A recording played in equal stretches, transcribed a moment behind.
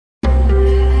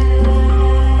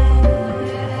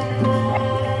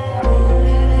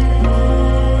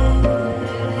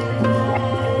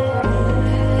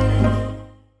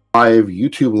Live,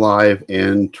 YouTube Live,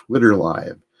 and Twitter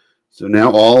Live. So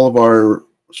now all of our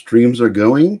streams are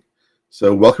going.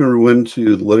 So welcome everyone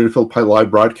to the Letter to Philippi live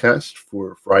broadcast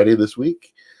for Friday this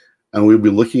week. And we'll be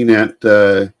looking at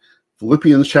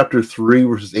Philippians chapter 3,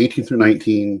 verses 18 through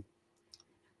 19,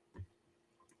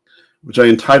 which I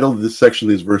entitled this section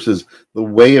of these verses, The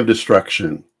Way of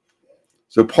Destruction.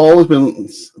 So Paul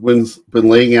has been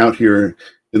laying out here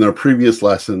in our previous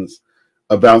lessons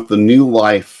about the new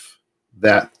life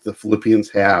that the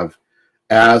Philippians have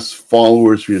as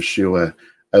followers of Yeshua,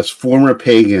 as former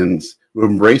pagans who have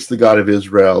embraced the God of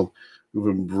Israel, who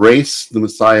have embraced the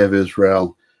Messiah of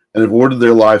Israel, and have ordered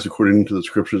their lives according to the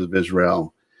scriptures of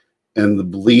Israel and the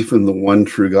belief in the one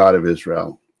true God of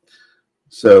Israel.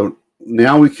 So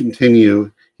now we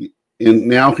continue, and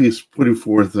now he's putting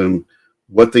forth them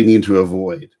what they need to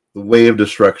avoid, the way of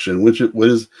destruction,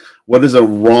 what is a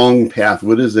wrong path,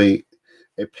 what is a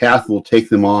path will take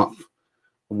them off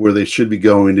where they should be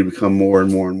going to become more and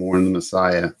more and more in the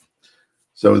Messiah.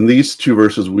 So in these two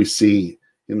verses, we see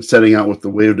him setting out what the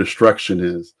way of destruction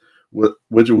is,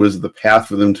 which was the path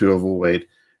for them to avoid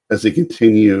as they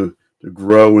continue to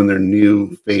grow in their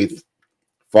new faith,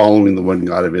 following the one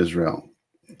God of Israel.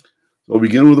 So we'll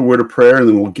begin with a word of prayer, and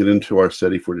then we'll get into our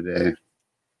study for today.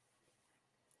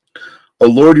 O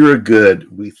Lord, you are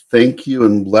good. We thank you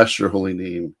and bless your holy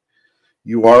name.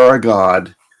 You are our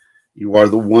God. You are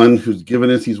the one who's given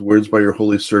us these words by your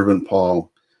holy servant, Paul.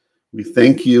 We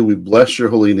thank you. We bless your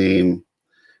holy name.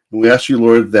 And we ask you,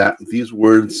 Lord, that these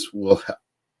words will,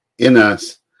 in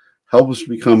us, help us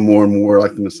become more and more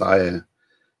like the Messiah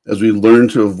as we learn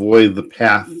to avoid the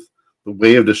path, the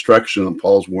way of destruction that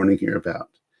Paul's warning here about.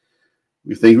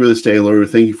 We thank you for this day, Lord. We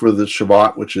thank you for the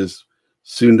Shabbat, which is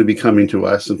soon to be coming to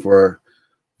us, and for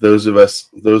those of us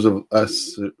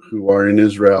who are in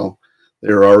Israel,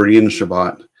 they're already in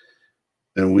Shabbat.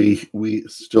 And we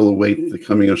still await the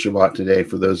coming of Shabbat today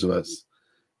for those of us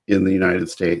in the United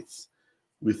States.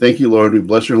 We thank you, Lord. We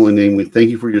bless your holy name. We thank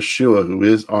you for Yeshua, who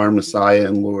is our Messiah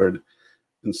and Lord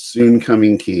and soon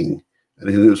coming King. And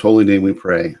in whose holy name we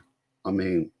pray.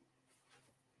 Amen.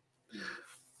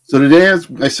 So today,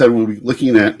 as I said, we'll be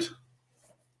looking at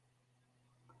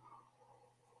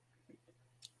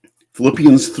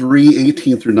Philippians 3,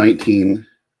 18 through 19.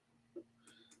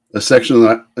 A section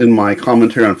that in my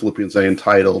commentary on Philippians I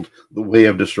entitled The Way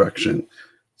of Destruction.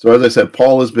 So as I said,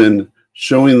 Paul has been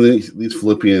showing these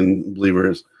Philippian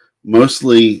believers,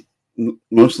 mostly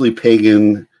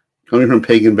pagan, coming from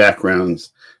pagan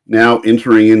backgrounds, now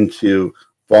entering into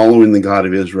following the God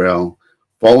of Israel,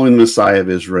 following the Messiah of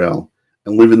Israel,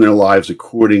 and living their lives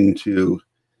according to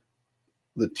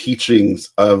the teachings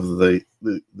of the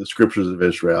scriptures of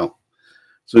Israel.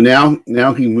 So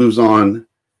now he moves on.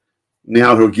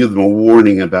 Now he'll give them a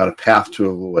warning about a path to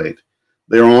avoid.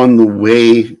 They're on the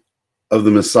way of the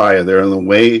Messiah. They're on the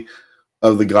way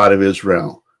of the God of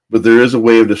Israel. But there is a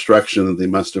way of destruction that they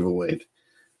must avoid.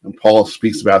 And Paul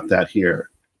speaks about that here.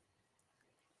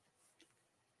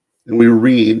 And we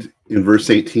read in verse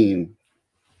 18,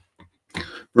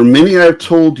 For many I have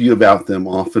told you about them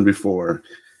often before,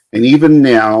 and even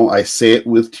now I say it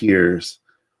with tears,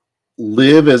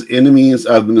 live as enemies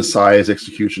of the Messiah's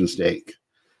execution stake.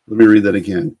 Let me read that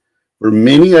again. For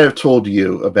many I have told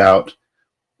you about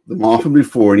them often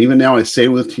before, and even now I say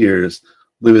with tears,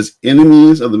 live as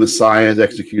enemies of the Messiah's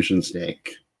execution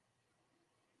stake.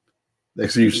 The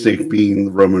execution stake being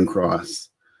the Roman cross.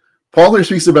 Paul here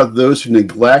speaks about those who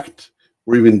neglect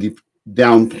or even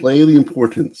downplay the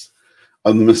importance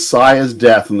of the Messiah's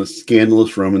death on the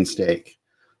scandalous Roman stake.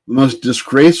 The most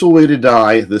disgraceful way to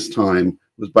die at this time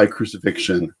was by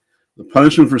crucifixion, the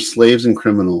punishment for slaves and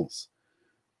criminals.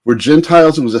 For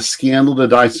Gentiles, it was a scandal to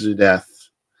die to death.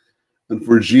 And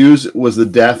for Jews, it was the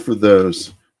death for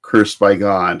those cursed by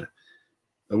God,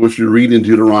 which we read in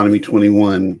Deuteronomy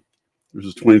 21,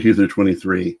 verses 22 through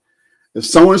 23. If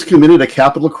someone has committed a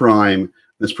capital crime and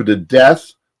is put to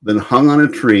death, then hung on a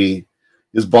tree,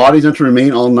 his body is not to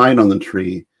remain all night on the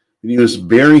tree, and you must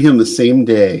bury him the same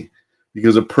day,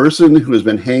 because a person who has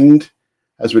been hanged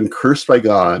has been cursed by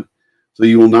God. So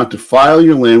you will not defile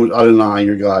your land which Adonai,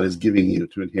 your God, is giving you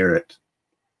to inherit.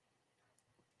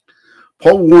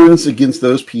 Paul warns against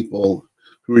those people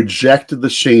who rejected the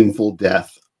shameful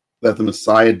death that the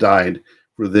Messiah died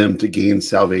for them to gain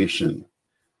salvation.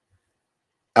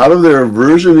 Out of their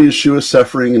aversion to Yeshua's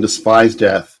suffering and despised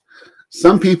death,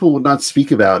 some people would not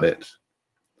speak about it.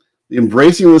 The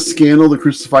embracing of the scandal of the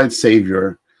crucified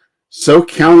Savior, so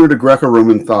counter to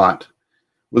Greco-Roman thought,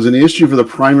 was an issue for the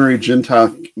primary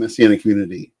Gentile Messianic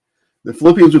community. The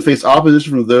Philippians would face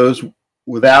opposition from those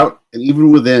without and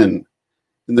even within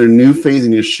in their new faith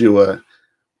in Yeshua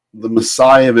the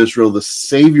Messiah of Israel, the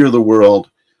Savior of the world,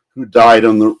 who died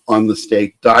on the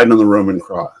stake, died on the Roman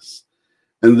cross.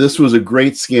 And this was a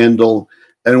great scandal,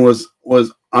 and was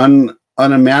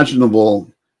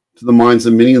unimaginable to the minds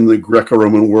of many in the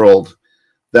Greco-Roman world,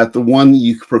 that the one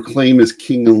you proclaim as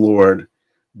King and Lord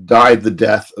died the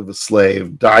death of a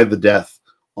slave, died the death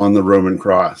on the Roman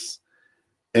cross.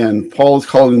 And Paul is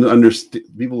calling to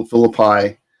people of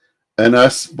Philippi, and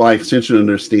us by extension,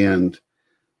 understand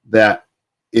that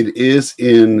it is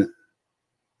in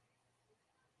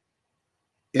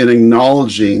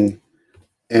acknowledging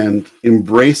and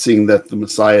embracing that the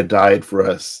Messiah died for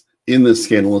us in this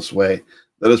scandalous way,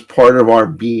 that is part of our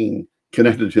being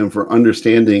connected to him, for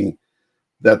understanding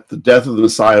that the death of the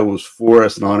Messiah was for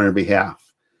us and on our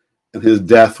behalf, and his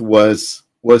death was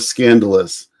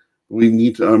scandalous. We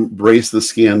need to embrace the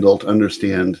scandal to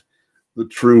understand the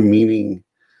true meaning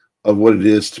of what it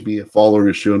is to be a follower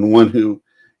of Yeshua, and one who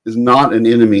is not an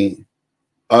enemy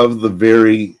of the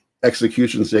very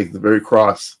execution stake, the very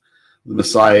cross the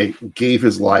Messiah gave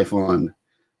his life on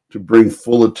to bring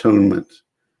full atonement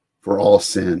for all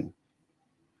sin.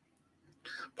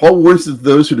 Paul warns that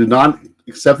those who did not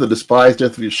accept the despised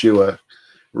death of Yeshua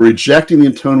were rejecting the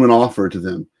atonement offered to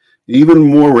them. Even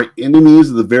more, were enemies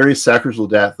of the very sacrificial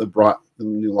death that brought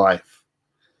them new life.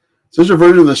 Such a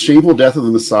version of the shameful death of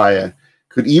the Messiah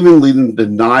could even lead them to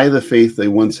deny the faith they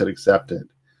once had accepted.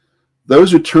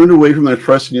 Those who turned away from their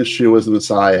trust in Yeshua as the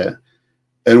Messiah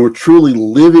and were truly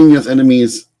living as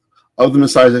enemies of the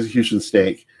Messiah's execution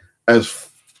stake, as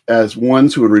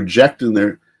ones who had rejected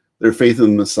their faith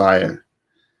in the Messiah,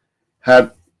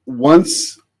 had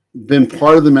once been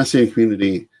part of the Messianic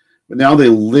community, but now they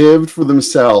lived for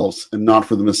themselves and not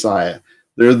for the Messiah.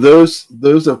 There are those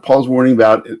that Paul's warning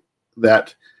about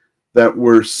that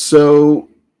were so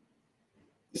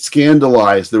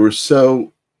scandalized, they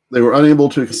were unable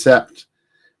to accept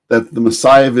that the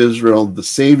Messiah of Israel, the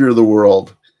Savior of the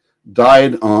world,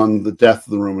 died on the death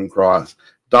of the Roman cross,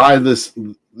 died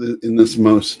in this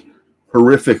most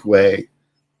horrific way,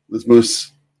 this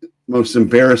most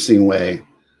embarrassing way,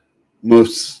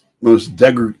 most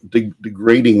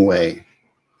degrading way.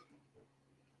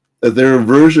 That their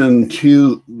aversion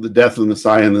to the death of the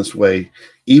Messiah in this way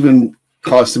even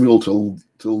caused some people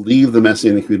to leave the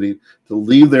Messianic community, to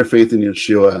leave their faith in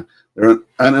Yeshua. They're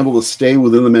unable to stay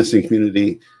within the Messianic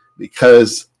community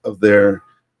because of their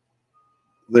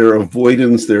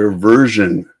avoidance, their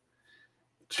aversion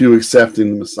to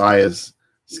accepting the Messiah's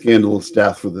scandalous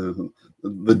death for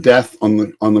the death on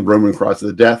the Roman cross,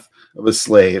 the death of a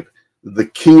slave. The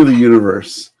King of the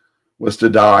universe was to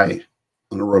die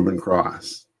on a Roman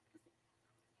cross.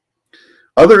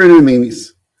 Other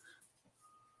enemies,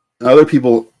 other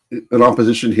people in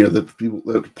opposition here,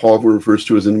 that Paul refers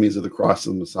to as enemies of the cross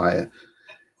of the Messiah,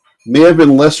 may have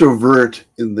been less overt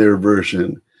in their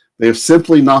aversion. They have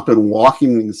simply not been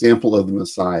walking the example of the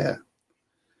Messiah.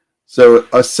 So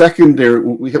a secondary,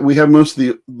 we have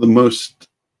the most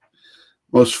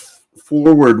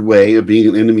forward way of being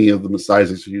an enemy of the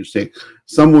Messiah's execution stake,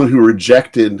 someone who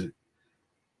rejected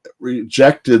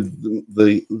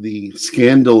the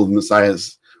scandal of the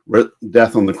Messiah's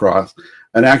death on the cross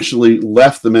and actually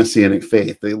left the Messianic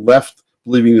faith. They left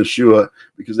believing in Yeshua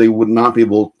because they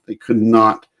could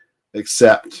not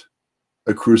accept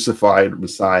a crucified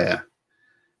Messiah.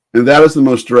 And that is the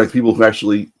most direct, people who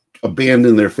actually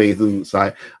abandon their faith in the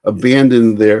Messiah,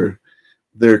 abandon their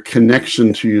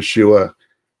connection to Yeshua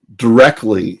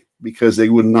directly because they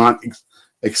would not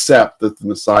accept that the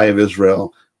Messiah of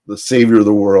Israel, the Savior of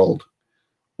the world,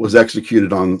 was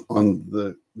executed on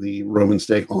the Roman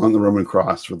stake, on the Roman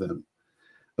cross for them.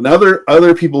 And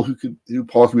other people who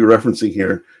Paul could be referencing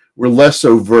here were less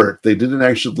overt. They didn't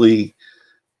actually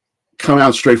come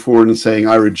out straightforward and saying,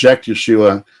 I reject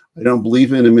Yeshua, I don't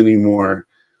believe in him anymore,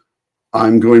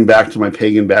 I'm going back to my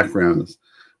pagan backgrounds.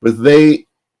 But they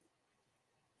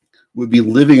would be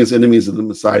living as enemies of the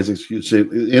Messiah's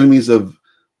execution, enemies of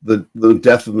the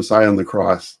death of the Messiah on the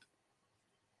cross,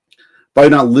 by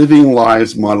not living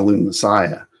lives modeling the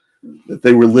Messiah, that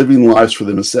they were living lives for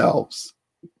themselves.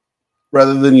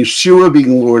 Rather than Yeshua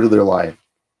being Lord of their life,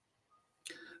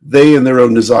 they and their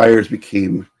own desires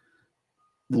became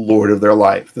the Lord of their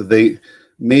life. That they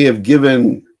may have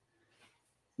given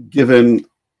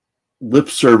lip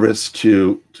service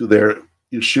to their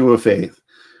Yeshua faith,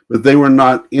 but they were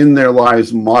not in their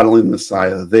lives modeling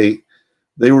Messiah. They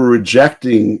were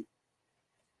rejecting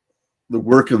the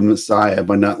work of the Messiah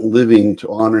by not living to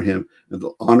honor him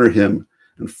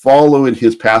and follow in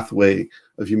his pathway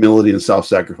of humility and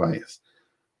self-sacrifice.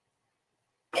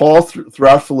 Paul,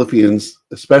 throughout Philippians,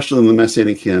 especially in the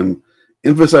Messianic hymn,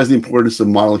 emphasized the importance of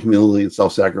modeling humility and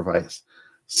self-sacrifice,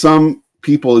 Some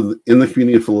people in the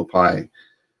community of Philippi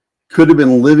could have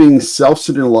been living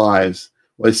self-centered lives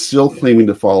while still claiming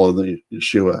to follow the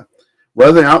Yeshua.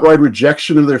 Rather than outright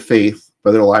rejection of their faith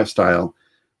by their lifestyle,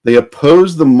 they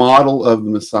opposed the model of the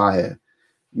Messiah,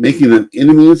 making them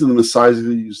enemies of the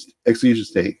Messiah's execution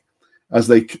stake, as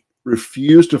they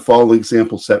refused to follow the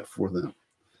example set for them.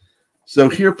 So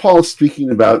here Paul is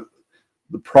speaking about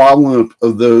the problem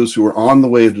of those who are on the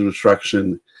way to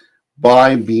destruction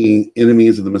by being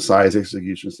enemies of the Messiah's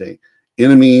execution stake,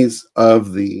 enemies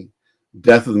of the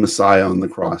death of the Messiah on the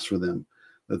cross for them.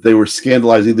 That they were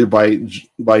scandalized either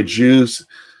by Jews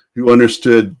who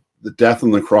understood the death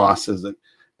on the cross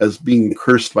as being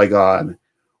cursed by God,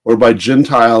 or by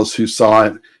Gentiles who saw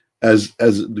it as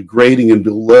degrading and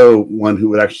below one who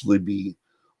would actually be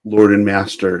Lord and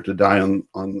Master to die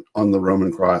on the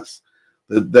Roman cross.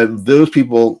 That those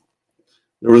people,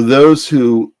 there were those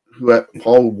who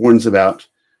Paul warns about,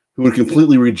 who had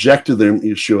completely rejected their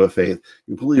Yeshua faith,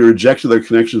 completely rejected their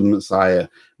connection to the Messiah,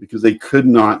 because they could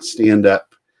not stand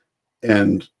up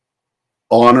and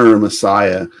honor a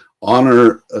Messiah,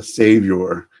 honor a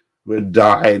Savior who had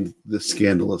died this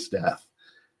scandalous death.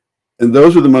 And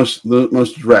those are the most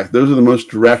direct. Those are the most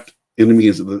direct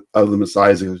enemies of the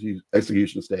Messiah's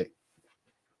execution stake.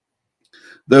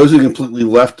 Those who completely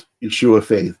left Yeshua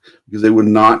faith because they would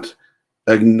not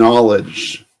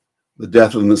acknowledge the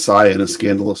death of the Messiah in a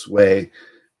scandalous way,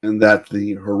 and that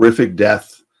the horrific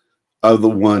death of the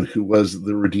one who was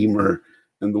the Redeemer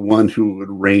and the one who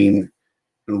would reign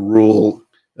and rule,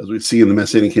 as we see in the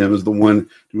Messianic hymn, is the one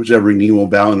to which every knee will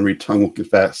bow and every tongue will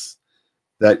confess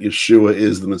that Yeshua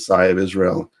is the Messiah of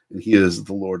Israel and he is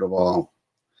the Lord of all.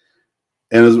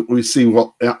 And as we see,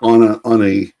 well, on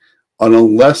a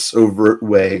less overt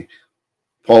way,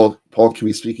 Paul can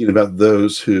be speaking about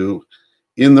those who,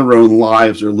 in their own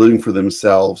lives, are living for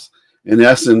themselves. In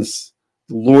essence,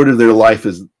 the Lord of their life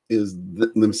is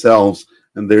themselves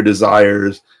and their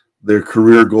desires, their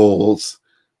career goals,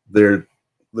 their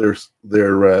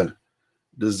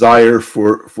desire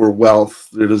for wealth,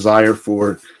 their desire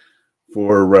for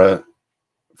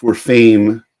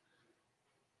fame,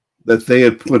 that they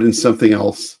had put in something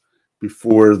else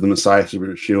before the Messiah,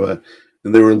 Yeshua,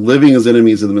 and they were living as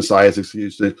enemies of the Messiah's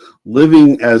execution,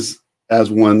 living as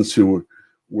ones who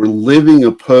were living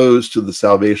opposed to the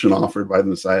salvation offered by the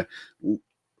Messiah,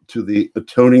 to the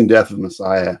atoning death of the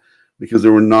Messiah, because they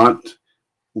were not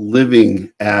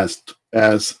living as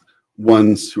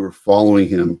ones who are following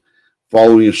him,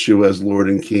 following Yeshua as Lord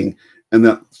and King, and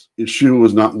that Yeshua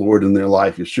was not Lord in their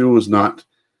life. Yeshua was not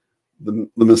the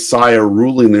Messiah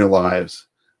ruling their lives,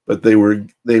 but they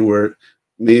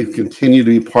may have continued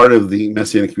to be part of the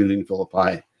Messianic community in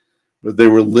Philippi, but they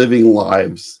were living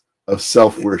lives of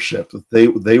self-worship. They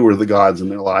were the gods in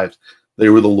their lives. They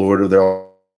were the Lord of their lives.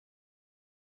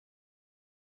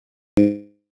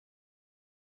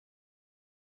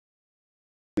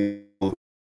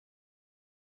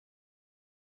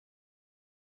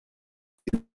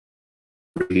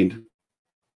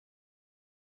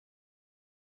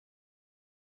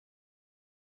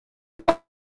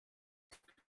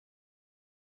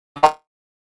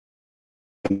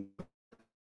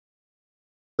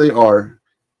 They are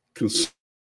consumed.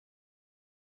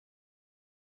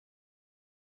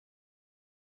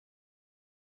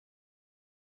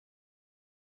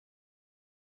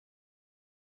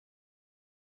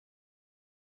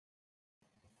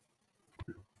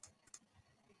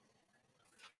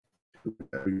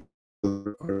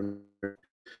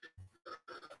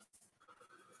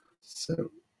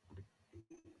 So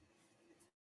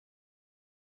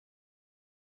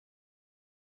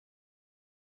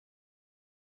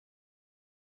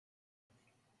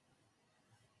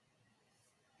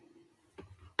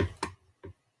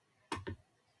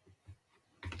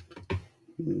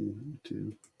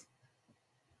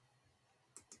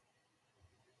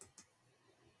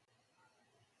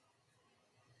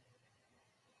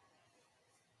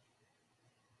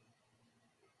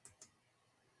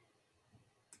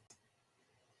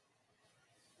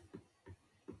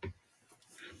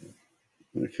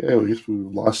okay, I guess we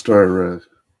lost our.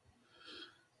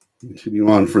 Continue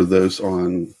on for those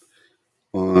on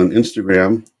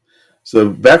Instagram. So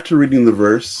back to reading the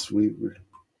verse.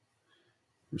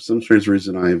 For some strange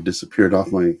reason, I have disappeared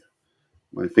off my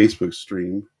Facebook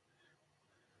stream.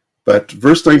 But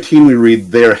verse 19, we read,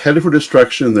 "They are headed for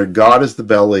destruction. Their God is the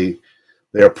belly.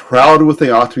 They are proud of what they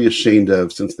ought to be ashamed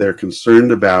of, since they are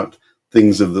concerned about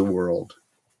things of the world."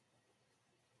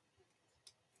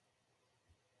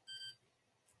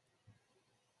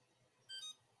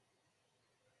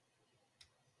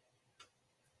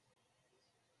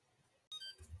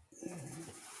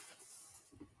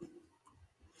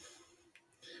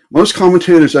 Most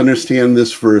commentators understand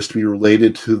this verse to be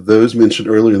related to those mentioned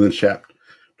earlier in the chapter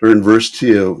in verse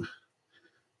 2,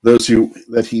 those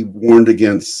that he warned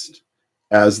against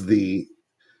as the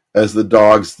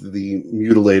dogs, the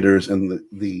mutilators, and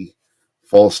the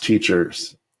false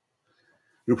teachers,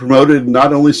 who promoted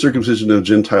not only circumcision of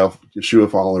Gentile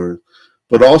Yeshua followers,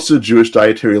 but also Jewish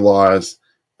dietary laws,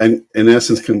 and in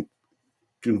essence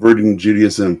converting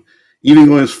Judaism, even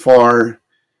going as far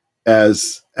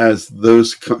as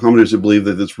those commentators who believe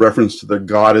that this reference to their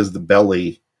God as the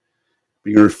belly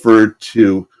being referred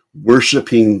to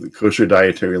worshiping the kosher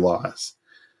dietary laws.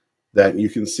 That you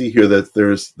can see here that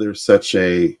there's such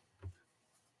an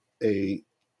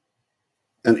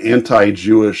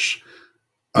anti-Jewish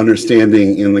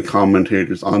understanding in the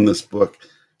commentators on this book,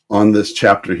 on this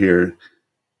chapter here,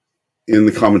 in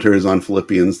the commentaries on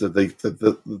Philippians, that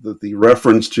the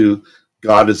reference to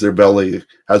God as their belly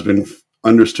has been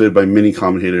understood by many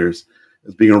commentators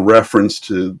as being a reference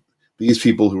to these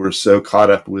people who are so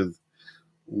caught up with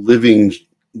living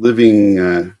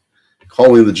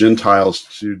calling the Gentiles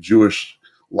to Jewish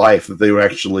life that they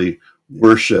actually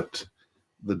worshipped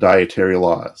the dietary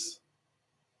laws.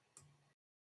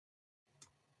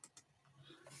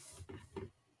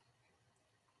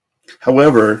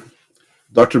 However,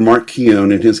 Dr. Mark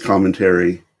Keown, in his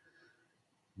commentary,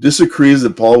 disagrees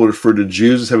that Paul would refer to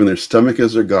Jews as having their stomach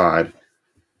as their God,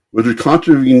 which would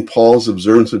contravene Paul's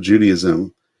observance of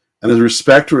Judaism and his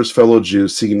respect for his fellow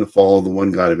Jews seeking to follow the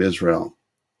one God of Israel.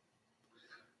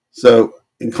 So,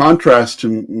 in contrast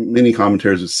to many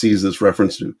commentators that sees this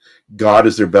reference to God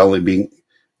as their belly being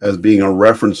a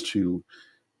reference to,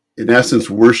 in essence,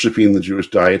 worshiping the Jewish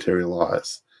dietary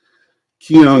laws,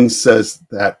 Keown says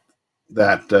that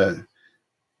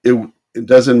it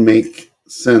doesn't make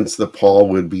sense that Paul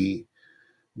would be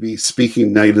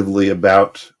speaking negatively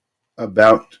about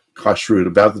kashrut,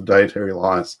 about the dietary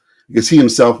laws, because he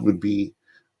himself would be,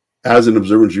 as an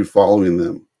observant Jew, following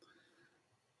them.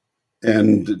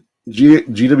 And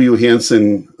G.W.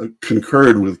 Hansen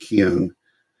concurred with Keown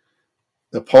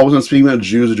that Paul wasn't speaking about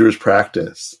Jews or Jewish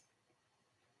practice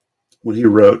when he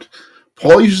wrote,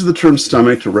 Paul uses the term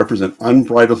stomach to represent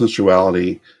unbridled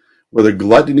sensuality, whether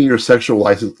gluttony or sexual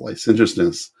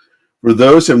licentiousness, for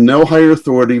those who have no higher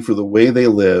authority for the way they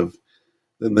live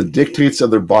than the dictates of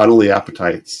their bodily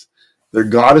appetites. Their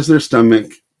God is their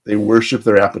stomach. They worship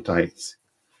their appetites.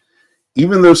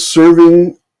 Even though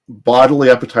serving bodily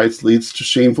appetites leads to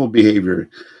shameful behavior,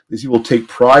 these people take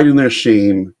pride in their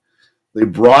shame. They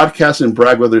broadcast and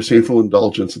brag about their shameful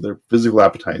indulgence of their physical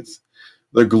appetites.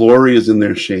 Their glory is in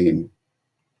their shame.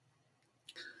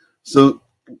 So,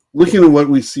 looking at what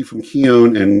we see from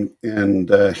Keown and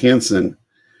Hansen,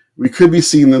 we could be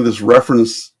seeing that this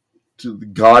reference to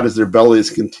God as their belly is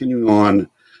continuing on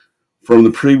from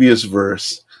the previous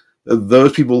verse, that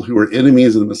those people who were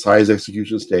enemies of the Messiah's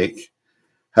execution stake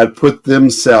had put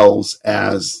themselves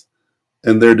as,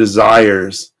 and their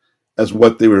desires as,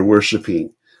 what they were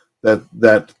worshiping. That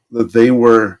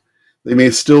they may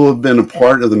still have been a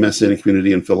part of the Messianic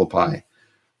community in Philippi,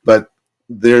 but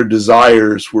their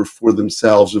desires were for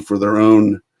themselves and for their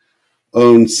own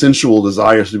sensual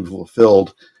desires to be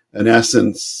fulfilled. In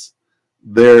essence,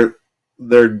 their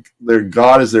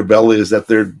God as their belly is that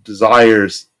their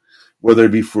desires, whether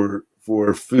it be for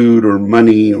food or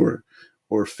money or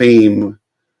fame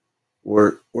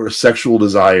or sexual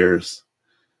desires,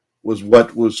 was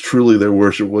what was truly their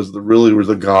worship, was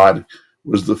the God,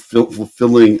 was the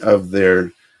fulfilling of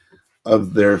their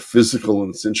physical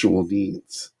and sensual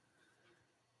needs,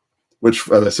 which,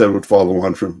 as I said, would follow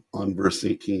on verse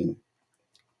 18.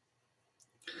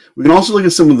 We can also look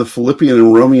at some of the Philippian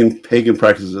and Roman pagan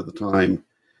practices at the time.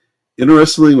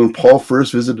 Interestingly, when Paul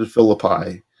first visited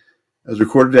Philippi, as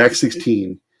recorded in Acts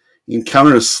 16, he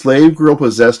encountered a slave girl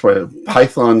possessed by a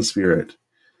python spirit,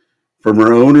 whom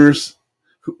her owners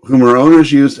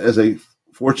used as a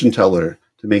fortune teller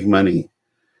to make money.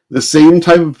 The same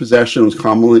type of possession was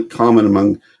common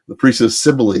among the priests of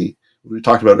Cybele, we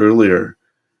talked about earlier.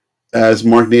 As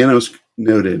Mark Nanos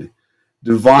noted,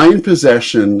 divine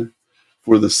possession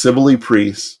for the Cybele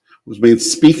priests was made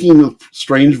speaking with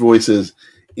strange voices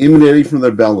emanating from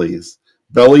their bellies,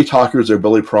 belly talkers or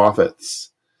belly prophets,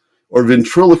 or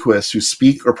ventriloquists who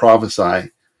speak or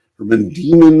prophesy from a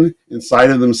demon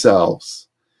inside of themselves.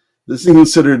 This is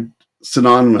considered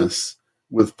synonymous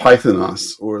with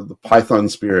Pythonos, or the python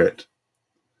spirit.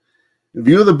 In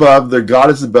view of the above, their God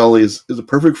is the belly is a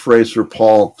perfect phrase for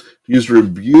Paul to use to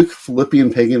rebuke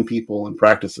Philippian pagan people and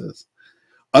practices.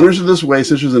 Understood this way,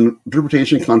 such as an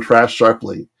interpretation contrasts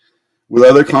sharply with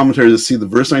other commentaries that see the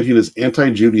verse 19 as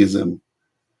anti-Judaism.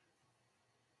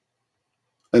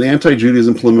 an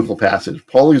anti-Judaism polemical passage.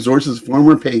 Paul exhorts his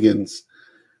former pagans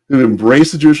who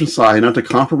embraced the Jewish Messiah not to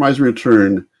compromise and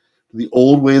return to the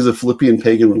old ways of Philippian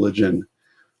pagan religion.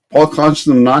 Paul cautions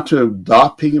them not to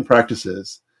adopt pagan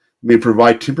practices that may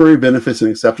provide temporary benefits and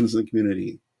acceptance in the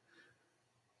community,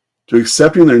 to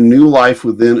accepting their new life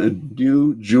within a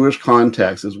new Jewish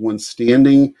context as one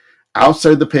standing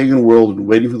outside the pagan world and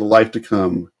waiting for the life to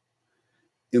come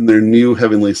in their new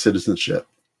heavenly citizenship.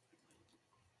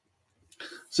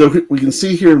 So we can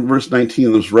see here in verse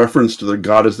 19, there's reference to their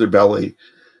God as their belly,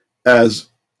 as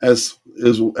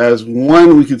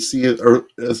one we could see it, or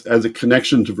as a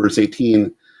connection to verse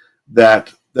 18,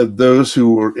 that those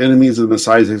who were enemies of the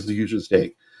Messiah's execution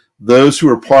stake, those who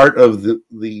were part of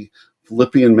the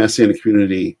Philippian Messianic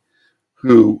community,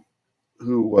 who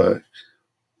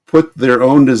put their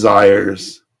own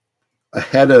desires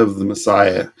ahead of the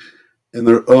Messiah, and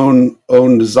their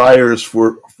own desires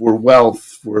for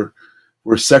wealth, for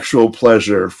sexual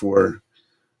pleasure, for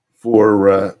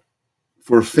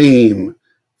fame,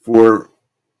 for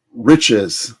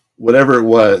riches, whatever it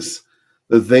was,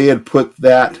 that they had put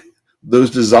those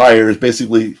desires,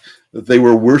 basically, that they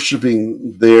were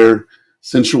worshiping their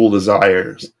sensual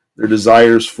desires, their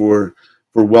desires for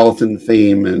wealth and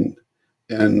fame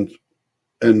and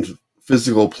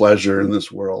physical pleasure in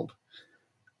this world.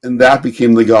 And that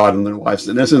became the God in their lives.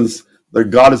 In essence, their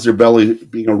God is their belly,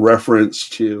 being a reference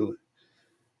to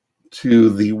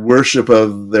the worship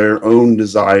of their own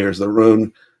desires, their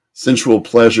own sensual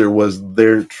pleasure was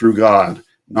their true God,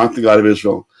 not the God of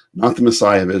Israel, not the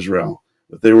Messiah of Israel,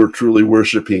 but they were truly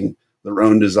worshiping their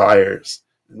own desires,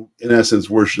 in essence,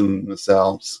 worshiping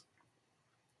themselves.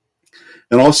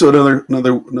 And also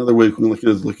another way we can look at it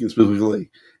is looking specifically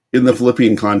in the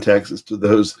Philippian context is to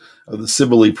those of the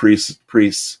Sibylle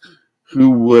priests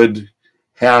who would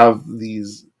have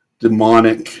these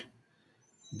demonic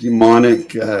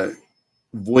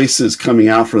voices coming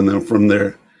out from them,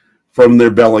 from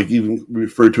their belly, even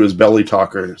referred to as belly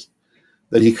talkers,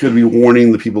 that he could be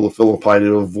warning the people of Philippi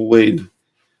to avoid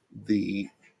the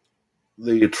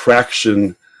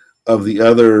attraction of the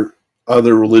other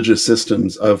religious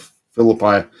systems of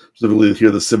Philippi, specifically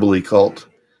here the Sibylle cult,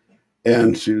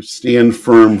 and to stand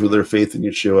firm for their faith in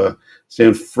Yeshua,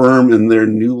 stand firm in their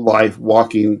new life,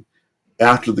 walking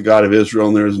after the God of Israel,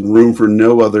 and there is room for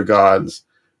no other gods,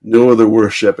 no other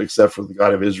worship except for the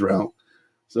God of Israel.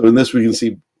 So in this we can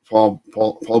see Paul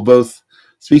both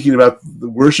speaking about the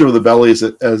worship of the belly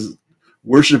as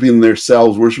worshiping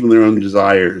themselves, worshiping their own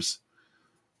desires,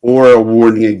 or a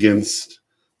warning against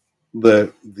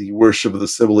the worship of the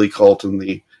Sibylle cult and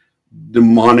the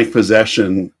demonic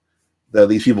possession that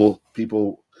these people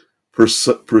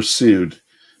pursued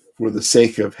for the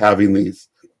sake of having these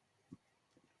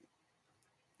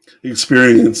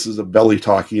experiences of belly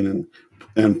talking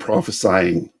and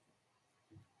prophesying.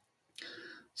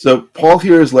 So Paul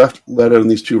here is led on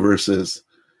these two verses,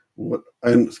 what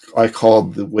I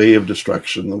called the way of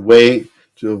destruction, the way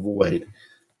to avoid,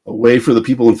 a way for the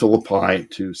people in Philippi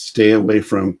to stay away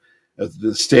from,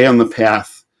 to stay on the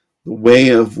path, the way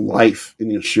of life in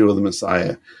Yeshua the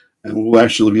Messiah. And we'll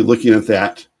actually be looking at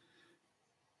that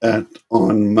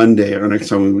on Monday, or next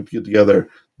time we would get together,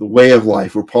 the way of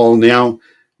life, where Paul now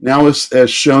has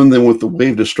shown them what the way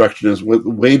of destruction is, what the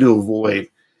way to avoid.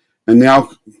 And now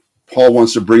Paul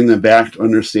wants to bring them back to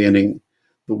understanding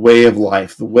the way of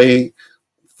life, the way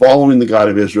following the God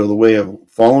of Israel, the way of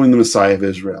following the Messiah of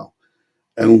Israel,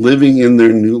 and living in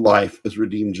their new life as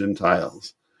redeemed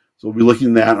Gentiles. So we'll be looking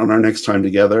at that on our next time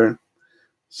together.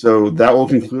 So that will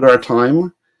conclude our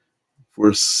time.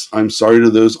 I'm sorry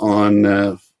to those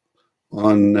on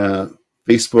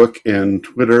Facebook and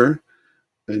Twitter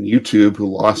and YouTube who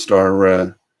lost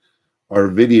our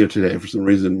video today. For some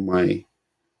reason, my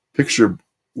picture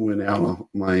went out.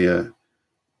 My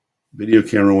video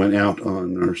camera went out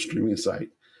on our streaming site.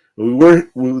 But we were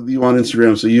with you on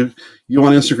Instagram, so you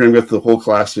on Instagram got the whole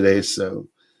class today. So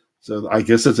I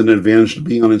guess that's an advantage to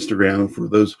being on Instagram. For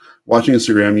those watching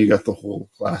Instagram, you got the whole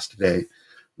class today.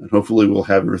 And hopefully we'll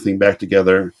have everything back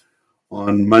together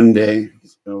on Monday,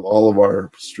 all of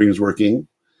our streams working.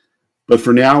 But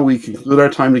for now, we conclude our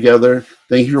time together.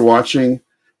 Thank you for watching.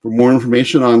 For more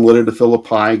information on Letter to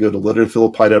Philippi, go to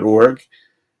lettertophilippi.org.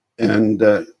 And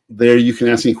there you can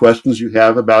ask any questions you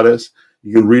have about us.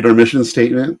 You can read our mission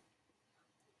statement.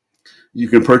 You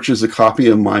can purchase a copy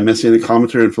of my Messianic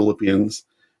commentary on Philippians,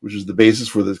 which is the basis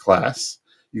for this class.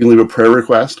 You can leave a prayer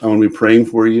request. I want to be praying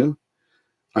for you.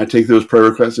 I take those prayer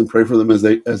requests and pray for them as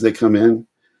they come in.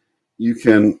 You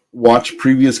can watch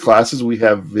previous classes. We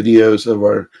have videos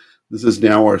of this is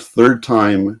now our third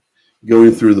time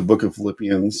going through the book of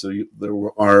Philippians. So there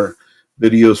are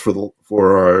videos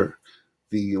for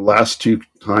the last two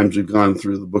times we've gone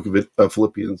through the book of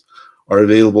Philippians are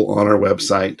available on our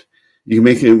website. You can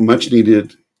make a much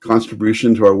needed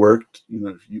contribution to our work.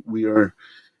 We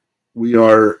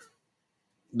are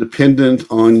dependent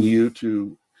on you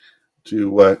to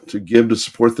give to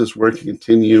support this work, to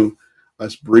continue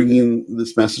us bringing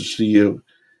this message to you,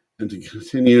 and to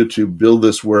continue to build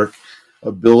this work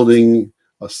of building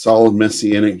a solid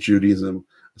Messianic Judaism,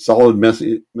 a solid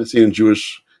Messianic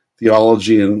Jewish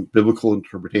theology and biblical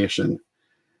interpretation.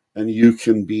 And you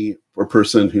can be a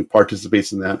person who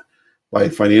participates in that by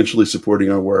financially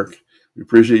supporting our work. We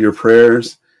appreciate your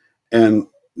prayers, and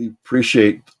we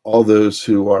appreciate all those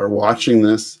who are watching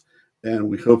this, and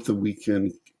we hope that we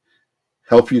can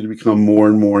help you to become more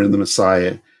and more in the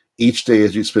Messiah each day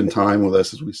as you spend time with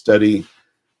us, as we study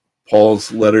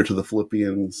Paul's letter to the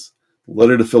Philippians,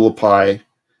 letter to Philippi.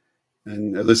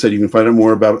 And as I said, you can find out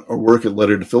more about our work at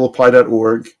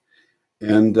lettertophilippi.org.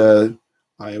 And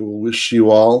I will wish you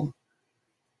all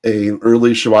an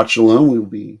early Shabbat Shalom. We will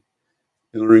be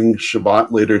entering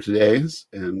Shabbat later today.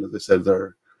 And as I said,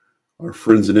 our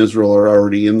friends in Israel are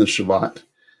already in the Shabbat.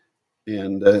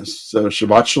 And so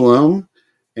Shabbat Shalom.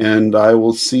 And I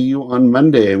will see you on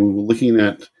Monday. We will be looking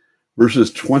at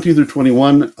verses 20 through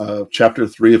 21 of chapter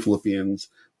 3 of Philippians,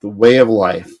 the way of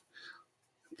life.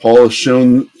 Paul has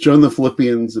shown the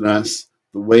Philippians and us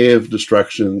the way of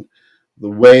destruction, the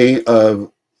way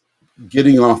of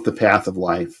getting off the path of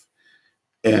life.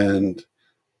 And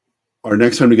our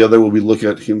next time together, we'll be looking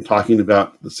at him talking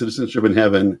about the citizenship in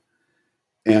heaven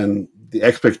and the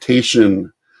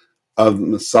expectation of the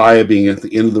Messiah being at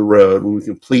the end of the road. When we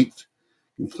complete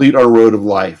our road of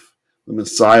life, the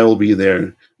Messiah will be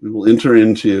there. We will enter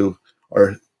into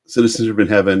our citizenship in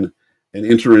heaven and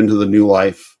enter into the new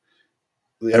life,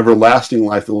 the everlasting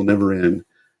life that will never end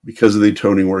because of the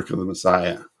atoning work of the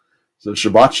Messiah. So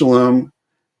Shabbat Shalom.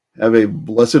 Have a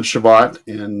blessed Shabbat,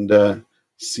 and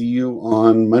see you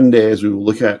on Monday as we will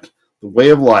look at the way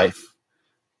of life.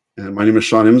 And my name is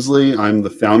Sean Imsley. I'm the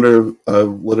founder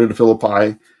of Letter to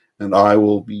Philippi, and I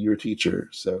will be your teacher.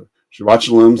 So Shabbat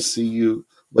Shalom. See you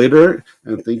later,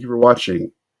 and thank you for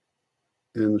watching.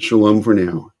 And Shalom for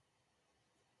now.